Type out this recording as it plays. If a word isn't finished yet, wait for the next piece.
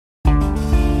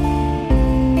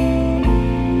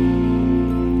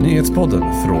Nyhetspodden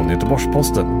från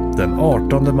Göteborgs-Posten den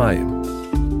 18 maj.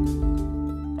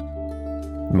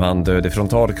 Man död i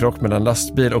frontalkrock mellan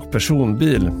lastbil och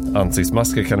personbil.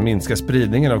 Ansiktsmasker kan minska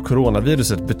spridningen av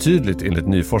coronaviruset betydligt enligt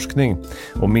ny forskning.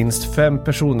 Och minst 5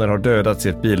 personer har dödats i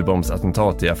ett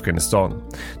bilbombsattentat i Afghanistan.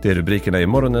 Det är rubrikerna i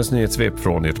morgonens nyhetssvep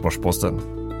från Göteborgs-Posten.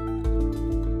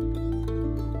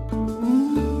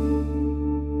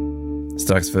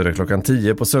 Strax före klockan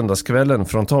 10 på söndagskvällen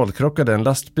frontalkrockade en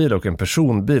lastbil och en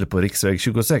personbil på riksväg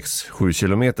 26, 7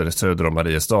 kilometer söder om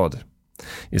Mariestad.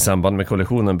 I samband med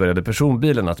kollisionen började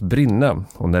personbilen att brinna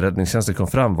och när räddningstjänsten kom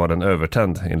fram var den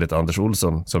övertänd, enligt Anders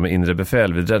Olsson som är inre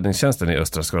befäl vid räddningstjänsten i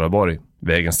östra Skaraborg.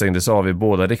 Vägen stängdes av i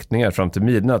båda riktningar fram till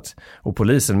midnatt och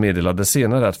polisen meddelade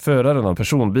senare att föraren av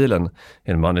personbilen,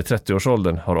 en man i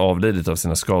 30-årsåldern, har avlidit av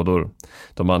sina skador.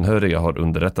 De anhöriga har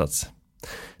underrättats.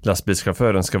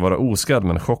 Lastbilschauffören ska vara oskadd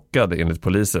men chockad enligt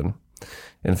polisen.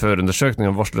 En förundersökning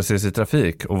om vårdslöshet i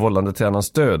trafik och vållande till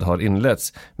annans död har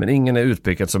inletts, men ingen är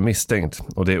utpekad som misstänkt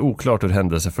och det är oklart hur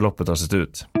händelseförloppet har sett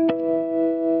ut.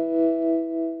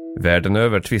 Världen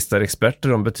över tvistar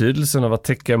experter om betydelsen av att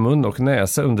täcka mun och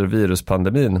näsa under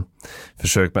viruspandemin.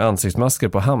 Försök med ansiktsmasker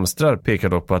på hamstrar pekar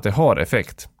dock på att det har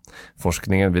effekt.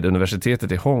 Forskningen vid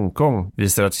universitetet i Hongkong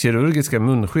visar att kirurgiska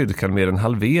munskydd kan mer än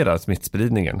halvera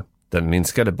smittspridningen. Den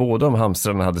minskade både om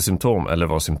hamstrarna hade symptom eller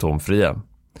var symptomfria.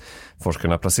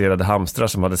 Forskarna placerade hamstrar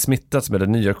som hade smittats med det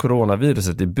nya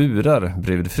coronaviruset i burar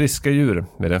bredvid friska djur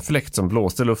med en fläkt som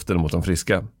blåste luften mot de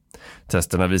friska.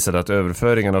 Testerna visade att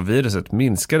överföringen av viruset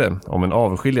minskade om en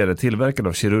avskiljare tillverkad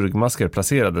av kirurgmasker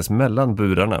placerades mellan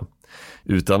burarna.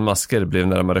 Utan masker blev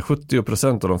närmare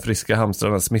 70% av de friska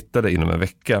hamstrarna smittade inom en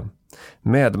vecka.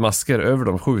 Med masker över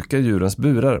de sjuka djurens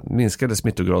burar minskade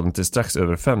smittograden till strax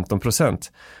över 15%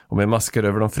 och med masker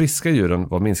över de friska djuren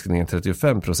var minskningen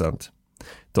 35%.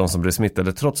 De som blev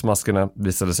smittade trots maskerna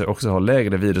visade sig också ha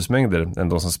lägre virusmängder än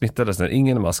de som smittades när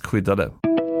ingen mask skyddade.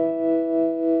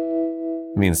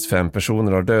 Minst 5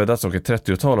 personer har dödats och ett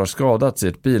 30-tal har skadats i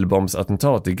ett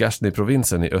bilbombsattentat i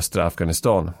Ghazni-provinsen i östra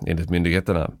Afghanistan, enligt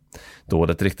myndigheterna.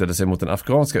 Dådet riktade sig mot den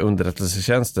afghanska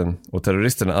underrättelsetjänsten och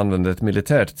terroristerna använde ett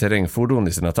militärt terrängfordon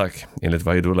i sin attack, enligt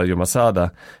Wahidullah Yomasada,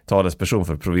 talesperson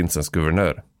för provinsens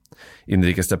guvernör.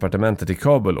 Inrikesdepartementet i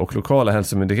Kabul och lokala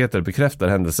hälsomyndigheter bekräftar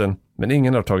händelsen, men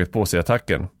ingen har tagit på sig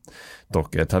attacken.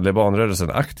 Dock är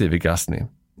talibanrörelsen aktiv i Ghazni.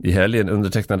 I helgen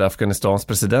undertecknade Afghanistans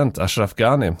president Ashraf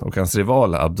Ghani och hans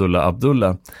rival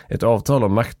Abdullah ett avtal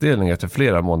om maktdelning efter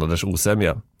flera månaders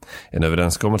osämja. En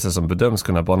överenskommelse som bedöms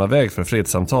kunna bana väg för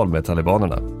fredssamtal med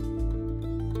talibanerna.